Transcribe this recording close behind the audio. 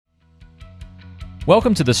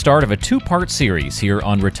Welcome to the start of a two-part series here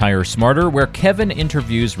on Retire Smarter, where Kevin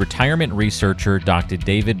interviews retirement researcher Dr.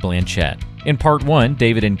 David Blanchett. In part one,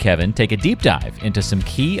 David and Kevin take a deep dive into some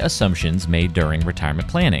key assumptions made during retirement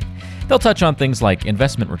planning. They'll touch on things like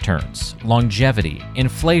investment returns, longevity,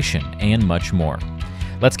 inflation, and much more.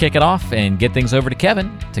 Let's kick it off and get things over to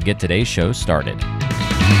Kevin to get today's show started.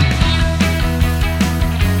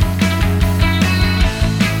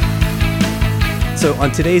 So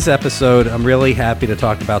on today's episode, I'm really happy to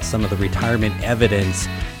talk about some of the retirement evidence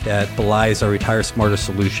that belies our Retire Smarter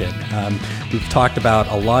solution. We've talked about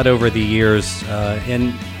a lot over the years,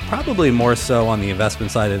 and probably more so on the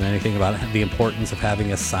investment side than anything, about the importance of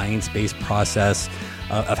having a science-based process,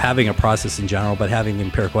 of having a process in general, but having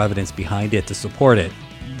empirical evidence behind it to support it.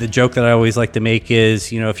 The joke that I always like to make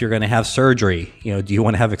is, if you're going to have surgery, do you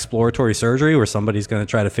want to have exploratory surgery where somebody's going to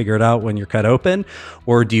try to figure it out when you're cut open?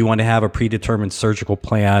 Or do you want to have a predetermined surgical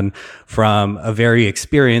plan from a very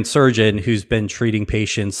experienced surgeon who's been treating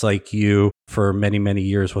patients like you for many, many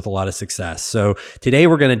years with a lot of success? So today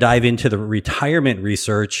we're going to dive into the retirement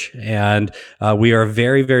research, and we are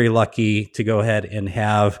very, very lucky to go ahead and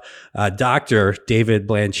have Dr. David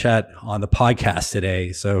Blanchett on the podcast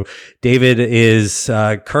today. So David is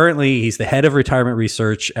currently, he's the head of retirement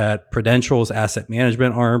research at Prudential's asset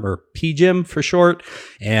management arm, or PGIM for short.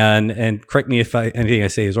 And correct me if anything I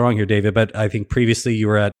say is wrong here, David, but I think previously you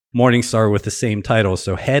were at Morningstar with the same title.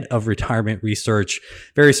 So head of retirement research,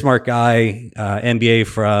 very smart guy, MBA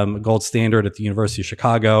from Gold Standard at the University of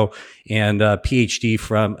Chicago, and a PhD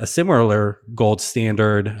from a similar Gold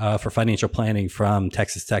Standard for financial planning from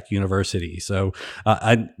Texas Tech University. So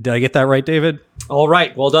did I get that right, David? All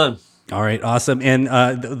right. Well done. All right. Awesome. And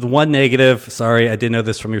the one negative, sorry, I didn't know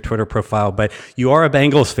this from your Twitter profile, but you are a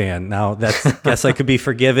Bengals fan. Now, guess I could be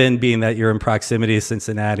forgiven being that you're in proximity to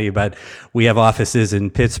Cincinnati, but we have offices in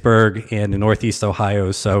Pittsburgh and in Northeast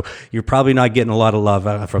Ohio. So you're probably not getting a lot of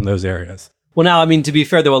love from those areas. Well, now, to be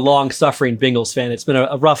fair, though, a long-suffering Bengals fan, it's been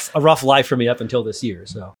a rough life for me up until this year.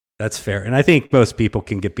 So that's fair. And I think most people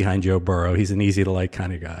can get behind Joe Burrow. He's an easy to like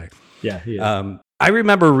kind of guy. Yeah, he is. I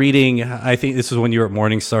remember reading, I think this was when you were at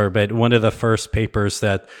Morningstar, but one of the first papers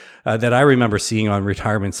that I remember seeing on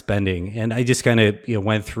retirement spending. And I just kind of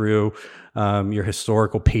went through your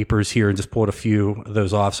historical papers here and just pulled a few of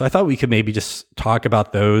those off. So I thought we could maybe just talk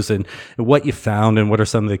about those and what you found and what are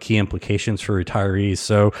some of the key implications for retirees.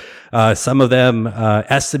 So some of them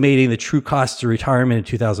estimating the true cost of retirement in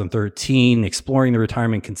 2013, exploring the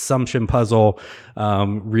retirement consumption puzzle,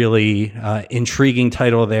 really intriguing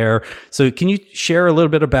title there. So can you share a little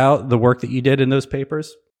bit about the work that you did in those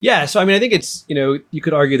papers? Yeah. So, I think it's, you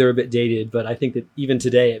could argue they're a bit dated, but I think that even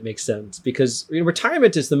today it makes sense because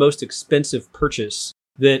retirement is the most expensive purchase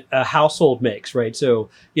that a household makes, right? So,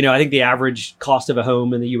 I think the average cost of a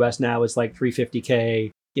home in the US now is like $350K.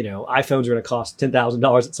 iPhones are going to cost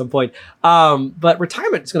 $10,000 at some point. But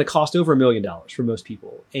retirement is going to cost over $1 million for most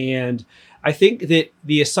people. And I think that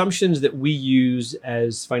the assumptions that we use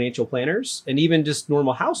as financial planners and even just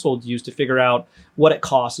normal households use to figure out what it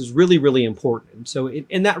costs is really, really important. So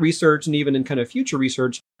in that research and even in kind of future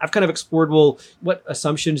research, I've kind of explored, well, what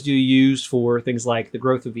assumptions do you use for things like the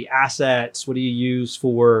growth of the assets? What do you use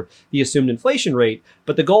for the assumed inflation rate?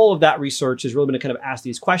 But the goal of that research is really going to kind of ask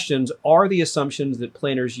these questions. Are the assumptions that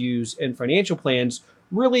planners use in financial plans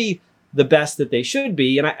really the best that they should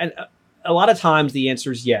be? And a lot of times the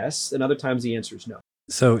answer is yes, and other times the answer is no.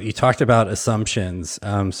 So you talked about assumptions.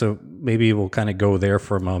 So maybe we'll kind of go there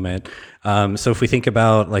for a moment. So if we think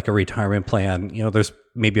about like a retirement plan, there's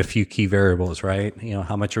maybe a few key variables, right?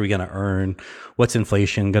 How much are we going to earn? What's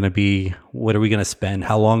inflation going to be? What are we going to spend?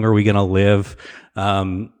 How long are we going to live?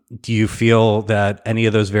 Do you feel that any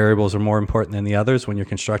of those variables are more important than the others when you're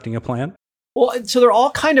constructing a plan? Well, so they're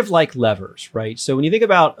all kind of like levers, right? So when you think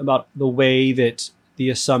about the way that the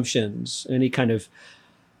assumptions, any kind of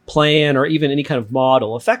plan or even any kind of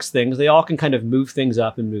model affects things, they all can kind of move things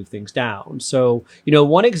up and move things down. So,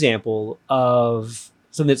 one example of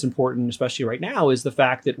something that's important, especially right now, is the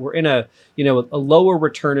fact that we're in a lower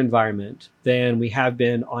return environment than we have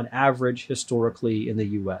been on average historically in the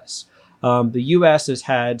US. The US has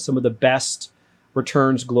had some of the best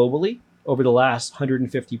returns globally over the last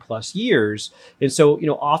 150 plus years. And so,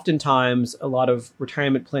 oftentimes a lot of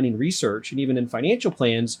retirement planning research and even in financial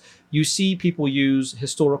plans, you see people use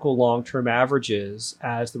historical long-term averages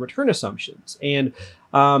as the return assumptions. And,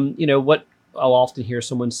 what I'll often hear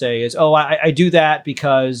someone say is, oh, I do that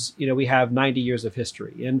because, we have 90 years of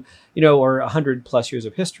history and, or 100 plus years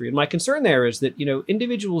of history. And my concern there is that,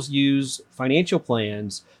 individuals use financial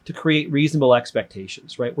plans to create reasonable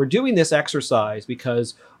expectations, right? We're doing this exercise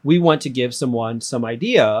because we want to give someone some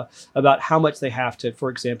idea about how much they have to, for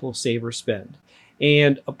example, save or spend.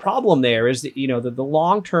 And a problem there is that, the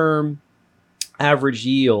long-term average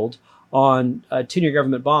yield on 10-year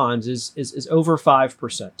government bonds is over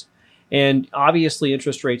 5%. And obviously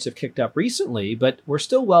interest rates have kicked up recently, but we're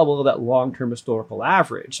still well below that long-term historical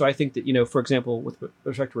average. So I think that, for example, with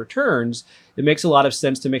respect to returns, it makes a lot of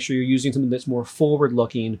sense to make sure you're using something that's more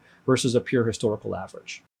forward-looking versus a pure historical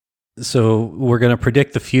average. So we're going to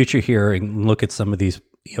predict the future here and look at some of these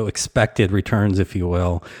expected returns, if you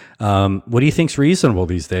will. What do you think's reasonable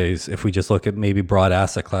these days if we just look at maybe broad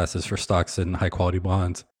asset classes for stocks and high-quality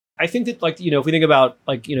bonds? I think that, if we think about,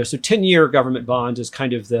 so 10-year government bonds is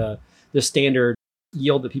kind of the standard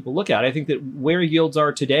yield that people look at. I think that where yields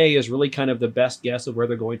are today is really kind of the best guess of where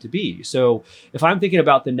they're going to be. So if I'm thinking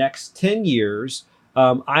about the next 10 years,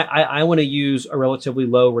 I want to use a relatively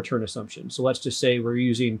low return assumption. So let's just say we're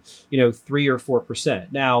using, 3 or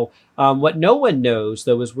 4%. Now, what no one knows,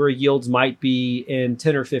 though, is where yields might be in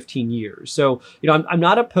 10 or 15 years. So, I'm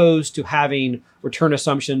not opposed to having return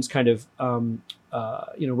assumptions kind of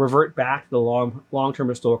revert back to the long-term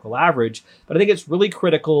historical average. But I think it's really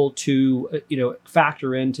critical to,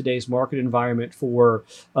 factor in today's market environment for,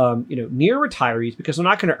 near retirees, because they're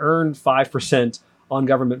not going to earn 5% on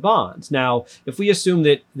government bonds. Now, if we assume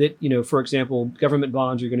that, for example, government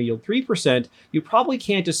bonds are going to yield 3%, you probably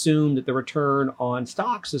can't assume that the return on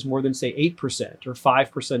stocks is more than, say, 8% or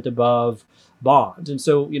 5% above bonds. And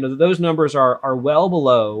so, those numbers are well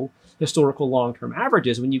below historical long-term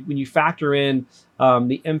averages. When you factor in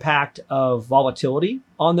the impact of volatility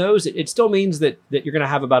on those, it still means that you're going to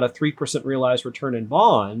have about a 3% realized return in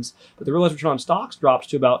bonds, but the realized return on stocks drops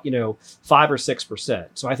to about 5 or 6%.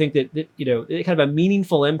 So I think that it kind of a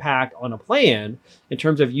meaningful impact on a plan in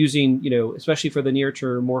terms of using especially for the near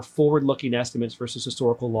term, more forward-looking estimates versus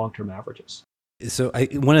historical long-term averages. So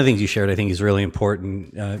one of the things you shared, I think, is really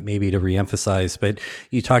important, maybe to reemphasize. But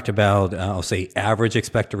you talked about, I'll say, average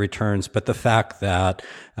expected returns, but the fact that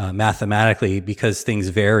mathematically, because things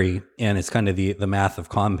vary, and it's kind of the math of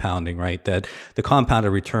compounding, right? That the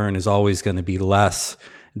compounded return is always going to be less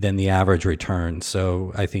than the average return.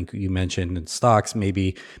 So I think you mentioned in stocks,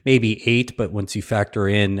 maybe 8, but once you factor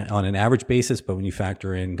in on an average basis, but when you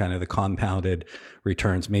factor in kind of the compounded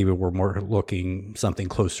returns, maybe we're more looking something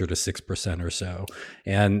closer to 6% or so.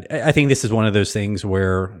 And I think this is one of those things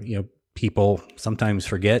where, people sometimes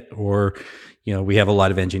forget, or, we have a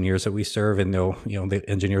lot of engineers that we serve, and the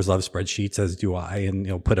engineers love spreadsheets, as do I,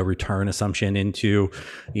 and, put a return assumption into,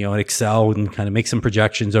 an Excel and kind of make some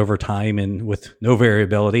projections over time and with no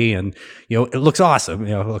variability. And, it looks awesome.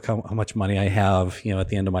 Look how much money I have, at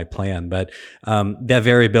the end of my plan. But, that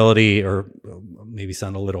variability, or maybe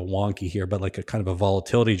sound a little wonky here, but like a kind of a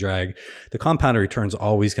volatility drag, the compounded return is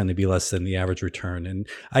always going to be less than the average return. And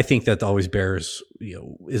I think that always bears,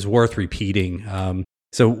 is worth repeating.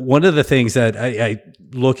 So one of the things that I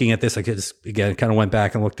looking at this, I just, again, kind of went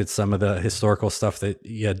back and looked at some of the historical stuff that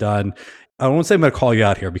you had done. I won't say I'm going to call you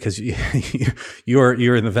out here, because you're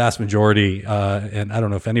in the vast majority, and I don't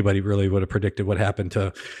know if anybody really would have predicted what happened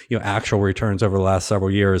to actual returns over the last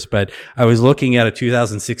several years. But I was looking at a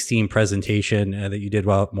 2016 presentation that you did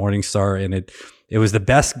while at Morningstar, and it was the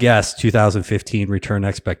best guess 2015 return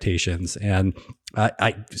expectations. And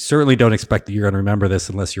I certainly don't expect that you're going to remember this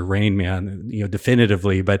unless you're Rain Man,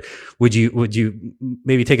 definitively. But would you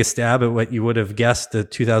maybe take a stab at what you would have guessed the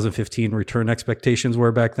 2015 return expectations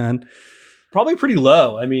were back then? Probably pretty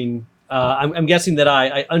low. I mean, I'm guessing that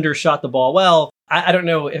I undershot the ball. Well, I don't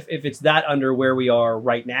know if it's that under where we are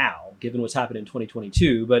right now, given what's happened in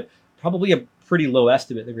 2022, but probably a pretty low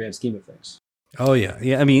estimate in the grand scheme of things. Oh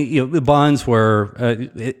yeah. I mean, the bonds were,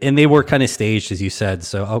 and they were kind of staged, as you said.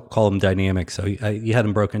 So I'll call them dynamic. So you had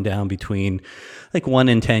them broken down between like 1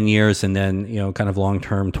 and 10 years, and then kind of long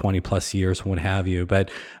term, 20 plus years, what have you.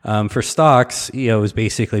 But for stocks, it was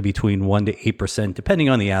basically between 1 to 8%, depending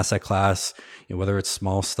on the asset class. Whether it's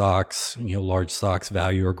small stocks, large stocks,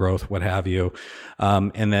 value or growth, what have you.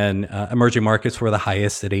 And then emerging markets were the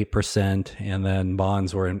highest at 8%, and then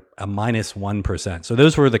bonds were a minus 1%. So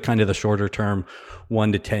those were the kind of the shorter term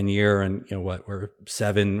 1 to 10 year, and we're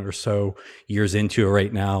 7 or so years into it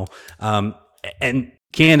right now. And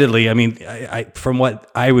candidly, I mean, I from what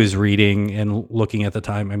I was reading and looking at the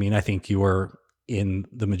time, I mean, I think you were in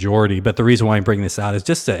the majority. But the reason why I'm bringing this out is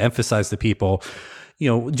just to emphasize to people,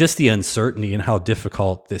 just the uncertainty and how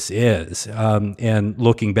difficult this is. And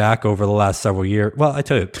looking back over the last several years, well, I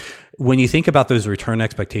tell you, when you think about those return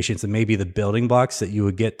expectations and maybe the building blocks that you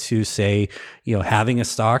would get to, say, having a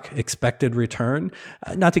stock expected return,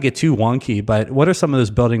 not to get too wonky, but what are some of those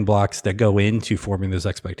building blocks that go into forming those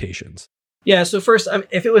expectations? Yeah, so first,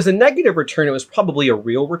 if it was a negative return, it was probably a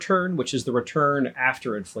real return, which is the return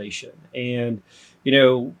after inflation. And,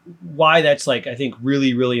 why that's I think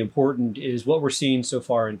really, really important is what we're seeing so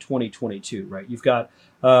far in 2022, right? You've got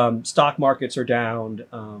stock markets are down,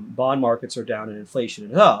 bond markets are down, and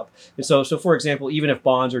inflation is up. And so for example, even if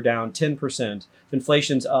bonds are down 10%, if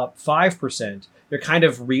inflation's up 5%, their kind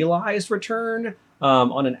of realized return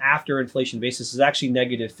on an after inflation basis is actually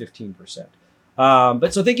negative 15%.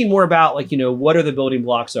 But so thinking more about what are the building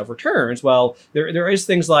blocks of returns? Well, there is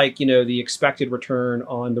things like, the expected return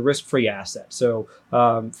on the risk-free asset. So,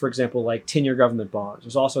 for example, like 10-year government bonds.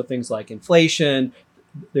 There's also things like inflation.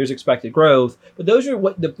 There's expected growth. But those are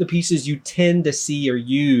what the pieces you tend to see are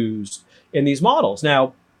used in these models.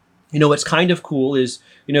 Now, what's kind of cool is,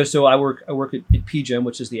 so I work at PGIM,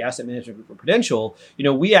 which is the asset management group of Prudential.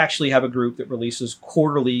 We actually have a group that releases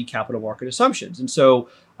quarterly capital market assumptions. And so,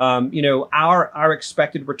 our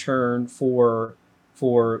expected return for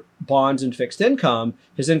bonds and fixed income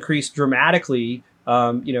has increased dramatically,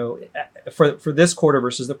 for this quarter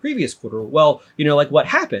versus the previous quarter. Well, what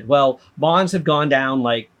happened? Well, bonds have gone down,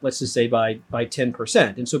 let's just say by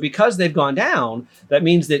 10%. And so because they've gone down, that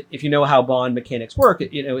means that if you know how bond mechanics work,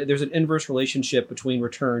 there's an inverse relationship between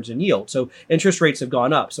returns and yield. So interest rates have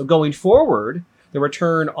gone up. So going forward, the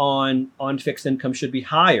return on fixed income should be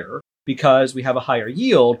higher because we have a higher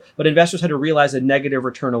yield, but investors had to realize a negative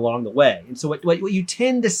return along the way. And so what you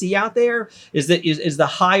tend to see out there is that is the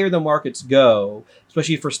higher the markets go,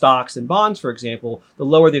 especially for stocks and bonds, for example, the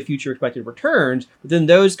lower the future expected returns, but then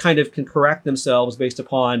those kind of can correct themselves based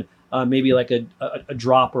upon maybe like a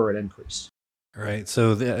drop or an increase. All right.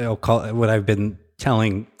 So I'll call it what I've been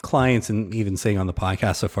telling clients and even saying on the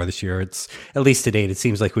podcast so far this year, it's at least to date, it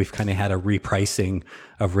seems like we've kind of had a repricing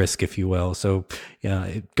of risk, if you will. So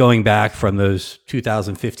going back from those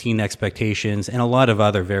 2015 expectations and a lot of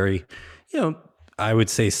other very, I would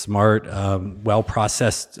say smart,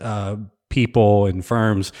 well-processed people and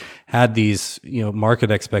firms had these,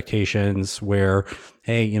 market expectations where,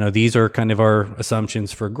 hey, these are kind of our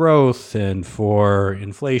assumptions for growth and for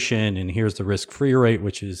inflation, and here's the risk-free rate,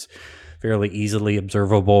 which is fairly easily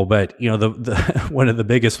observable. But, the one of the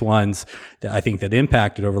biggest ones that I think that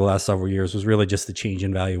impacted over the last several years was really just the change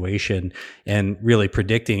in valuation and really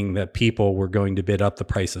predicting that people were going to bid up the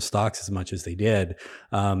price of stocks as much as they did.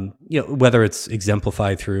 Whether it's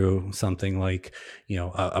exemplified through something like,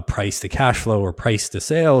 a price to cash flow or price to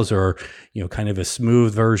sales or, kind of a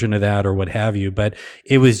smooth version of that or what have you. But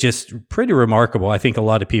it was just pretty remarkable. I think a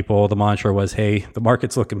lot of people, the mantra was, hey, the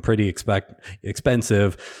market's looking pretty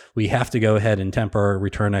expensive. We have to go ahead and temper our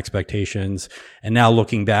return expectations. And now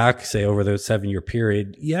looking back, say over the 7-year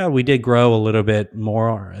period, yeah, we did grow a little bit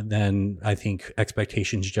more than I think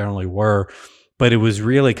expectations generally were. But it was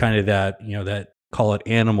really kind of that, that call it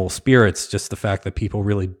animal spirits, just the fact that people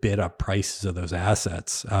really bid up prices of those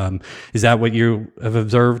assets. Is that what you have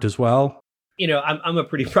observed as well? I'm a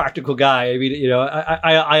pretty practical guy. I mean,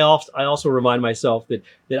 I also remind myself that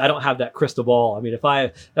I don't have that crystal ball. I mean, if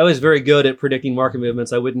I was very good at predicting market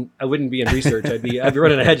movements, I wouldn't be in research. I'd be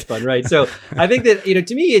running a hedge fund, right? So I think that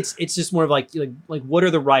to me, it's just more of like what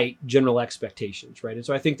are the right general expectations, right? And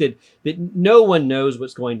so I think that no one knows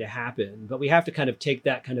what's going to happen, but we have to kind of take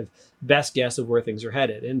that kind of best guess of where things are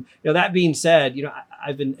headed. And that being said,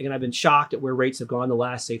 I've been shocked at where rates have gone the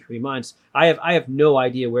last, say, 3 months. I have no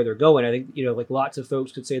idea where they're going. I think lots of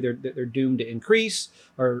folks could say they're doomed to increase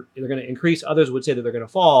or they're going to increase. Others would say that they're going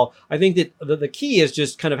to fall. I think that the key is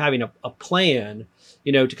just kind of having a plan,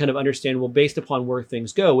 to kind of understand, well, based upon where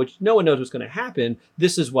things go, which no one knows what's going to happen,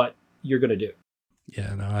 this is what you're going to do.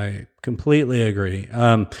 Yeah, no, I completely agree.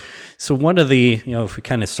 So one of the, if we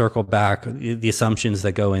kind of circle back, the assumptions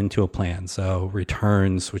that go into a plan. So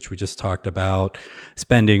returns, which we just talked about,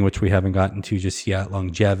 spending, which we haven't gotten to just yet,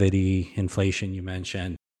 longevity, inflation, you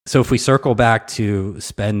mentioned. So if we circle back to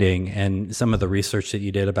spending and some of the research that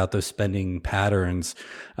you did about those spending patterns,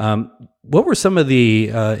 what were some of the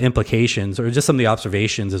implications or just some of the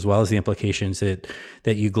observations as well as the implications that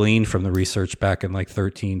you gleaned from the research back in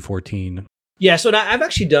 13, 14? Yeah, so I've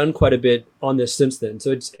actually done quite a bit on this since then.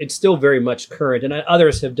 So it's still very much current, and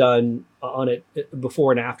others have done on it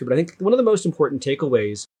before and after. But I think one of the most important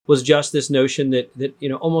takeaways was just this notion that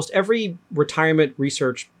almost every retirement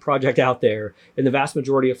research project out there, and the vast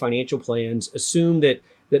majority of financial plans, assume that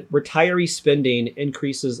retiree spending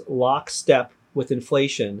increases lockstep with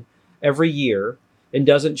inflation every year and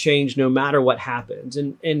doesn't change no matter what happens.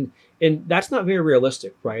 And that's not very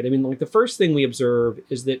realistic, right? I mean, like the first thing we observe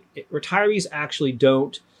is that retirees actually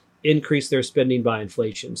don't increase their spending by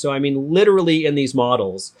inflation. So I mean, literally in these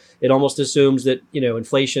models, it almost assumes that,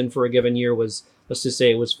 inflation for a given year was, let's just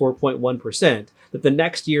say it was 4.1%, that the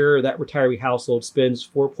next year that retiree household spends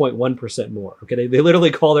 4.1% more. Okay, they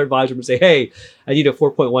literally call their advisor and say, hey, I need a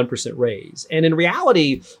 4.1% raise. And in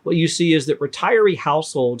reality, what you see is that retiree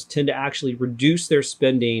households tend to actually reduce their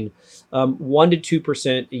spending 1% to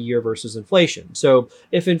 2% a year versus inflation. So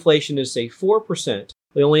if inflation is, say, 4%,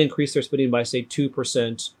 they only increase their spending by, say,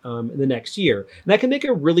 2% in the next year. And that can make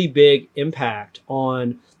a really big impact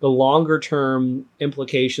on the longer term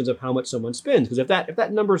implications of how much someone spends. Because if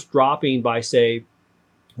that number is dropping by, say,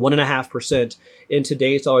 1.5% in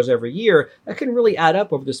today's dollars every year, that can really add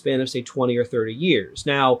up over the span of, say, 20 or 30 years.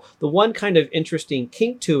 Now, the one kind of interesting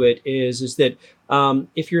kink to it is that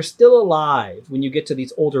if you're still alive when you get to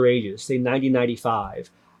these older ages, say 90, 95,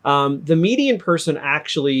 the median person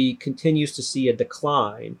actually continues to see a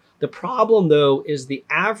decline. The problem, though, is the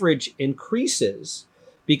average increases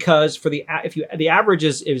because the average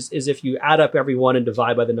is if you add up everyone and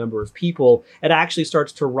divide by the number of people, it actually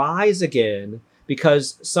starts to rise again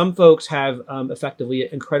because some folks have effectively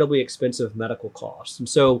incredibly expensive medical costs. And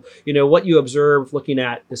so, what you observe looking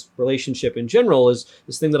at this relationship in general is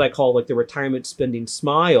this thing that I call like the retirement spending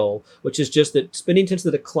smile, which is just that spending tends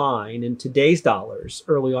to decline in today's dollars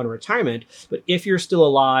early on in retirement. But if you're still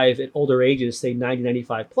alive at older ages, say 90,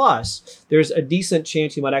 95 plus, there's a decent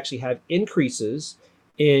chance you might actually have increases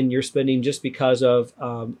in your spending just because of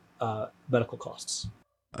medical costs.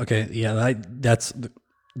 Okay, yeah,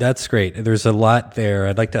 that's great. There's a lot there.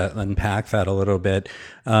 I'd like to unpack that a little bit.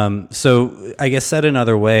 So I guess said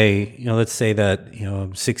another way, let's say that,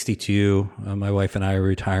 I'm 62, my wife and I are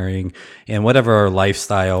retiring, and whatever our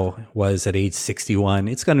lifestyle was at age 61,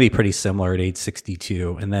 it's going to be pretty similar at age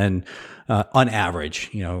 62. And then on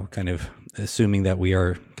average, kind of assuming that we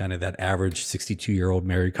are kind of that average 62-year-old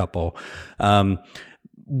married couple,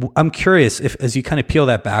 I'm curious if, as you kind of peel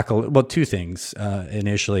that back, two things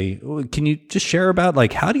initially. Can you just share about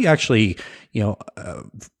like how do you actually,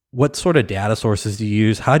 what sort of data sources do you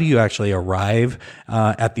use? How do you actually arrive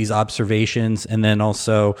at these observations? And then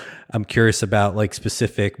also, I'm curious about like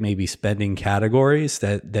specific maybe spending categories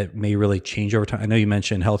that may really change over time. I know you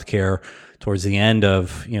mentioned healthcare towards the end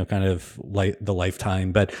of kind of the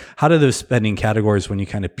lifetime, but how do those spending categories, when you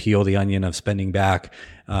kind of peel the onion of spending back,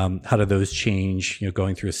 how do those change?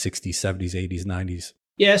 Going through the 60s, 70s, 80s, 90s.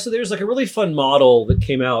 Yeah, so there's like a really fun model that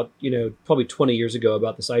came out, probably 20 years ago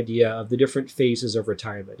about this idea of the different phases of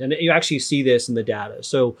retirement. And you actually see this in the data.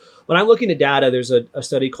 So when I'm looking at data, there's a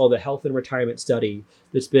study called the Health and Retirement Study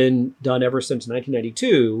that's been done ever since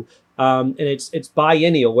 1992. And it's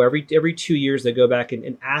biennial, where every 2 years they go back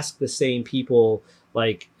and ask the same people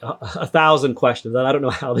like 1,000 questions. And I don't know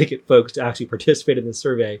how they get folks to actually participate in this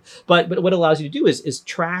survey. But what it allows you to do is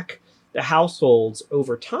track the households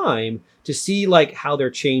over time to see like how they're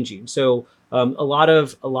changing. So a lot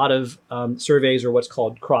of surveys are what's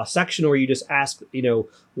called cross-sectional, where you just ask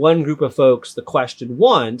one group of folks the question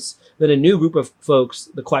once, then a new group of folks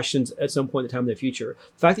the questions at some point in time in the future.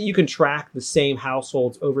 The fact that you can track the same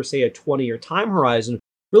households over, say, a 20-year time horizon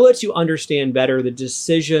really lets you understand better the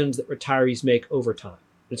decisions that retirees make over time.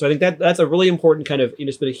 And so I think that's a really important kind of,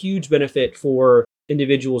 it's been a huge benefit for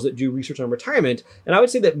individuals that do research on retirement. And I would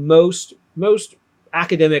say that most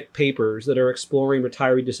academic papers that are exploring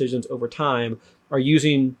retiree decisions over time are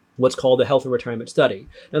using what's called the Health and Retirement Study.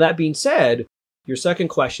 Now, that being said, your second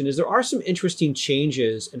question is there are some interesting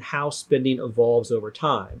changes in how spending evolves over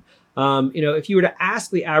time. If you were to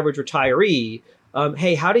ask the average retiree,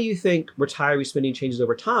 hey, how do you think retiree spending changes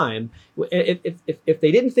over time? If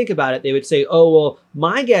they didn't think about it, they would say, oh, well,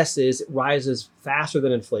 my guess is it rises faster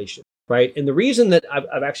than inflation. Right. And the reason that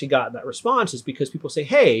I've actually gotten that response is because people say,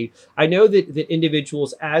 hey, I know that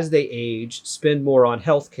individuals as they age spend more on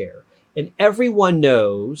healthcare. And everyone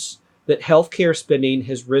knows that healthcare spending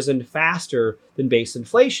has risen faster than base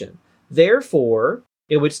inflation. Therefore,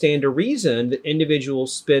 it would stand to reason that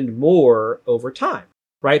individuals spend more over time.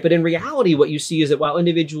 Right. But in reality, what you see is that while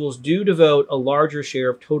individuals do devote a larger share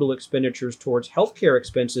of total expenditures towards healthcare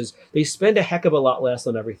expenses, they spend a heck of a lot less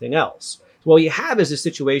on everything else. So what you have is a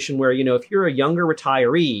situation where, if you're a younger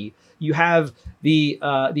retiree, you have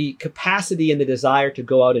the capacity and the desire to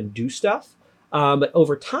go out and do stuff. But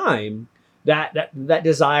over time, that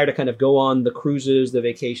desire to kind of go on the cruises, the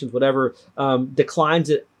vacations, whatever,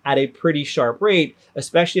 declines at a pretty sharp rate,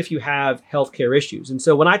 especially if you have healthcare issues. And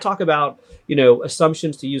so when I talk about,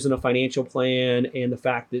 assumptions to use in a financial plan and the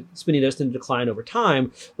fact that spending does tend to decline over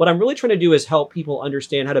time, what I'm really trying to do is help people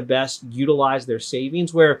understand how to best utilize their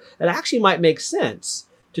savings where it actually might make sense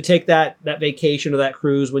to take that vacation or that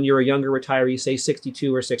cruise when you're a younger retiree, say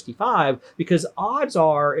 62 or 65, because odds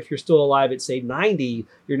are if you're still alive at say 90,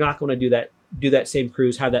 you're not going to do that same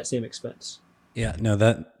cruise, have that same expense. Yeah, no,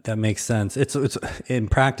 that makes sense. It's in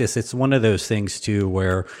practice, it's one of those things too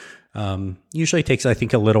where usually it takes, I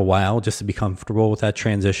think, a little while just to be comfortable with that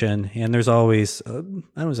transition. And there's always, I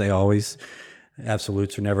don't say always,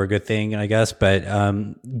 absolutes are never a good thing, I guess, but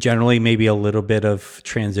generally maybe a little bit of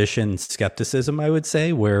transition skepticism, I would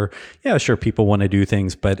say, where, yeah, sure, people want to do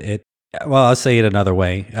things, but well, I'll say it another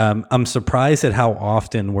way. I'm surprised at how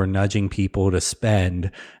often we're nudging people to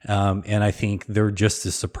spend. And I think they're just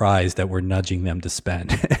as surprised that we're nudging them to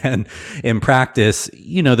spend. And in practice,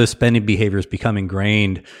 the spending behaviors become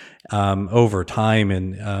ingrained over time.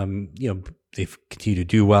 And, they continue to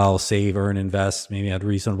do well, save, earn, invest, maybe at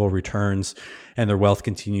reasonable returns, and their wealth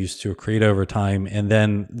continues to accrete over time. And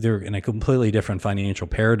then they're in a completely different financial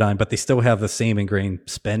paradigm, but they still have the same ingrained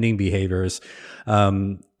spending behaviors.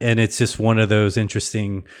 And it's just one of those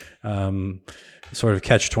interesting sort of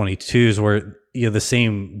catch-22s where the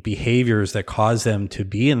same behaviors that cause them to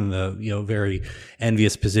be in the very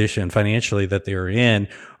envious position financially that they're in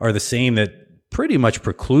are the same that pretty much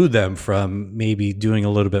preclude them from maybe doing a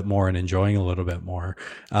little bit more and enjoying a little bit more.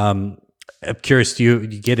 I'm curious, do you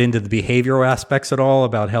get into the behavioral aspects at all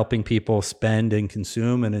about helping people spend and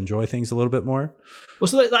consume and enjoy things a little bit more? Well,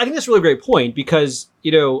 so I think that's a really great point because,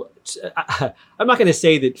 I'm not going to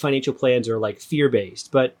say that financial plans are like fear-based,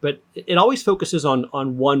 but it always focuses on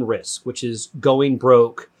one risk, which is going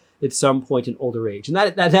broke at some point in older age. And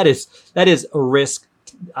that is a risk.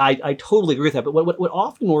 I totally agree with that. But what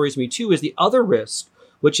often worries me too is the other risk,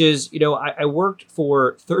 which is, I worked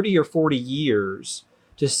for 30 or 40 years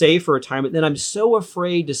to save for retirement. Then I'm so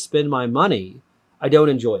afraid to spend my money, I don't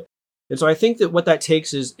enjoy it. And so I think that what that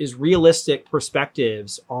takes is realistic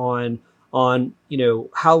perspectives on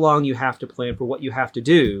how long you have to plan for what you have to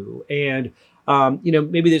do. And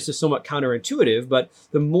maybe this is somewhat counterintuitive, but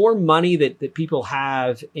the more money that people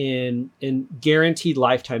have in guaranteed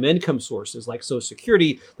lifetime income sources like Social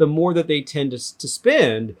Security, the more that they tend to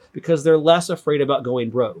spend because they're less afraid about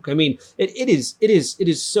going broke. I mean, it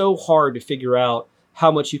is so hard to figure out how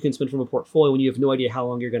much you can spend from a portfolio when you have no idea how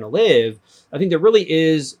long you're going to live. I think there really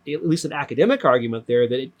is at least an academic argument there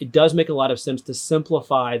that it does make a lot of sense to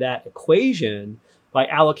simplify that equation by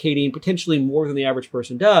allocating potentially more than the average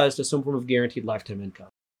person does to some form of guaranteed lifetime income.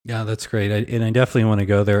 Yeah, that's great. And I definitely want to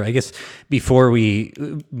go there. I guess before we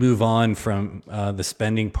move on from the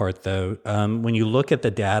spending part, though, when you look at the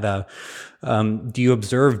data, do you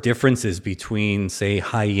observe differences between, say,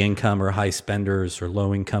 high income or high spenders or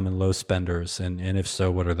low income and low spenders? And if so,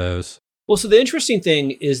 what are those? Well, so the interesting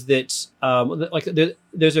thing is that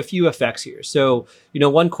there's a few effects here. So,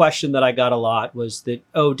 one question that I got a lot was that,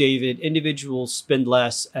 oh, David, individuals spend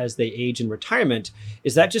less as they age in retirement.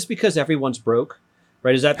 Is that just because everyone's broke?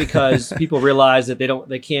 Right? Is that because people realize that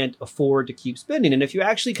they can't afford to keep spending? And if you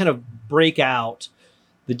actually kind of break out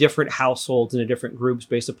the different households into different groups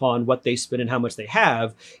based upon what they spend and how much they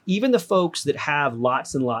have, even the folks that have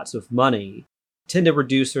lots and lots of money tend to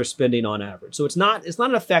reduce their spending on average. So it's not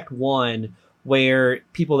an effect one where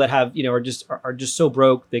people that have, are just so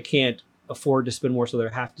broke they can't afford to spend more, so they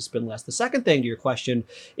have to spend less. The second thing to your question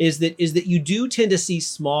is that you do tend to see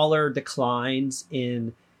smaller declines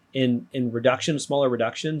in smaller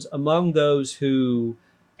reductions among those who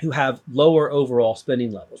have lower overall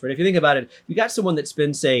spending levels, right? If you think about it, if you got someone that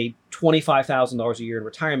spends, say, $25,000 a year in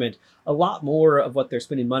retirement, a lot more of what they're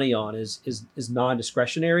spending money on is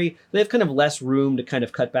non-discretionary. They have kind of less room to kind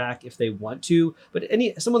of cut back if they want to. But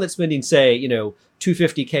someone that's spending, say,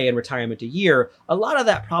 $250K in retirement a year, a lot of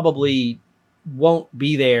that probably won't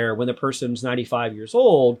be there when the person's 95 years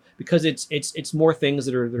old because it's more things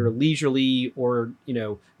that are leisurely or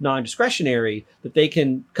non-discretionary that they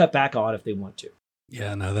can cut back on if they want to.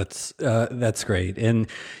 Yeah, no, that's great, and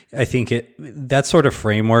I think that sort of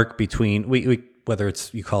framework between we whether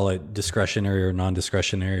it's you call it discretionary or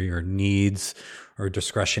non-discretionary or needs or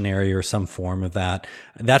discretionary or some form of that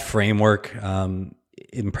framework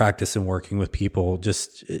in practice and working with people,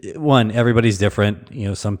 just one, everybody's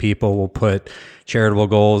different. Some people will put charitable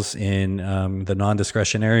goals in the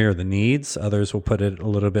non-discretionary or the needs. Others will put it a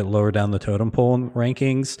little bit lower down the totem pole in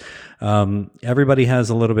rankings. Everybody has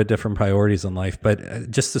a little bit different priorities in life,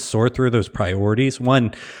 but just to sort through those priorities,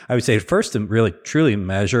 one, I would say first to really truly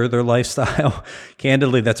measure their lifestyle.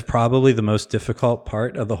 Candidly, that's probably the most difficult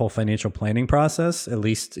part of the whole financial planning process, at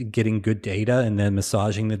least getting good data and then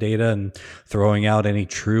massaging the data and throwing out any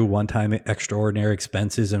true one-time extraordinary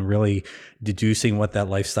expenses and really deducing what that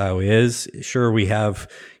lifestyle is. Sure, we have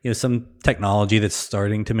some technology that's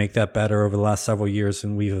starting to make that better over the last several years,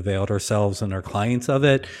 and we've availed ourselves and our clients of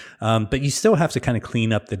it. But you still have to kind of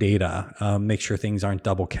clean up the data, make sure things aren't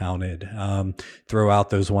double counted, throw out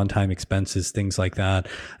those one-time expenses, things like that.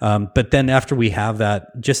 But then after we have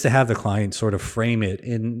that, just to have the client sort of frame it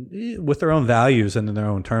with their own values and in their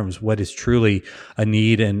own terms, what is truly a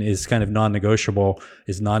need and is kind of non-negotiable,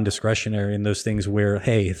 is non-discretionary, and those things where,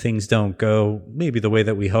 hey, things don't go maybe the way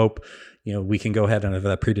that we hope, we can go ahead and have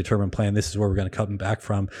that predetermined plan. This is where we're going to cut them back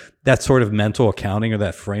from. That sort of mental accounting or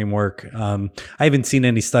that framework. I haven't seen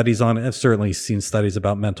any studies on it. I've certainly seen studies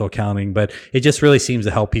about mental accounting, but it just really seems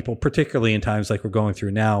to help people, particularly in times like we're going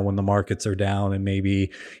through now when the markets are down and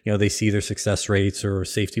maybe, they see their success rates or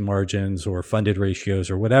safety margins or funded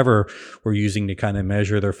ratios or whatever we're using to kind of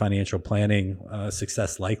measure their financial planning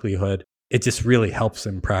success likelihood. It just really helps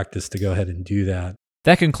in practice to go ahead and do that.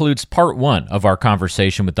 That concludes part 1 of our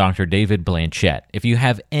conversation with Dr. David Blanchett. If you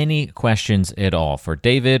have any questions at all for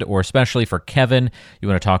David, or especially for Kevin, you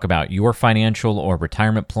want to talk about your financial or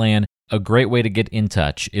retirement plan, a great way to get in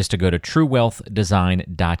touch is to go to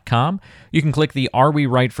truewealthdesign.com. You can click the Are We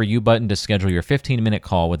Right For You button to schedule your 15-minute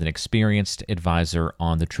call with an experienced advisor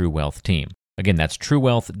on the True Wealth team. Again, that's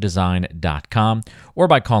truewealthdesign.com, or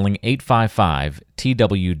by calling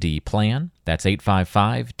 855-TWD-PLAN. That's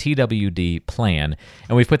 855-TWD-PLAN.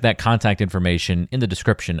 And we've put that contact information in the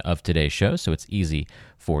description of today's show, so it's easy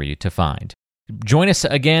for you to find. Join us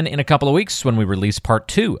again in a couple of weeks when we release part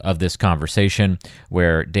 2 of this conversation,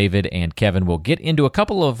 where David and Kevin will get into a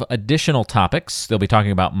couple of additional topics. They'll be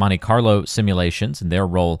talking about Monte Carlo simulations and their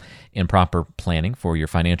role in proper planning for your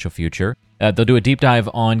financial future. They'll do a deep dive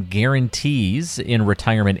on guarantees in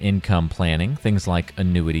retirement income planning, things like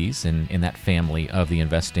annuities and in that family of the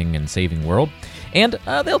investing and saving world. And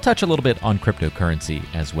they'll touch a little bit on cryptocurrency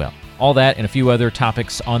as well. All that and a few other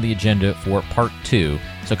topics on the agenda for part 2.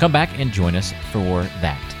 So come back and join us for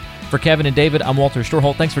that. For Kevin and David, I'm Walter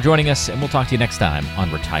Storholt. Thanks for joining us, and we'll talk to you next time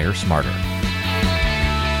on Retire Smarter.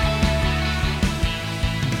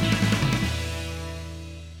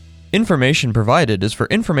 Information provided is for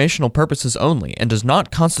informational purposes only and does not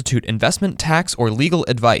constitute investment, tax, or legal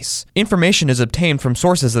advice. Information is obtained from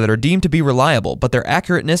sources that are deemed to be reliable, but their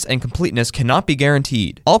accurateness and completeness cannot be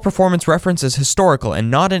guaranteed. All performance reference is historical and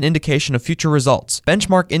not an indication of future results.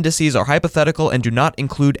 Benchmark indices are hypothetical and do not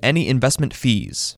include any investment fees.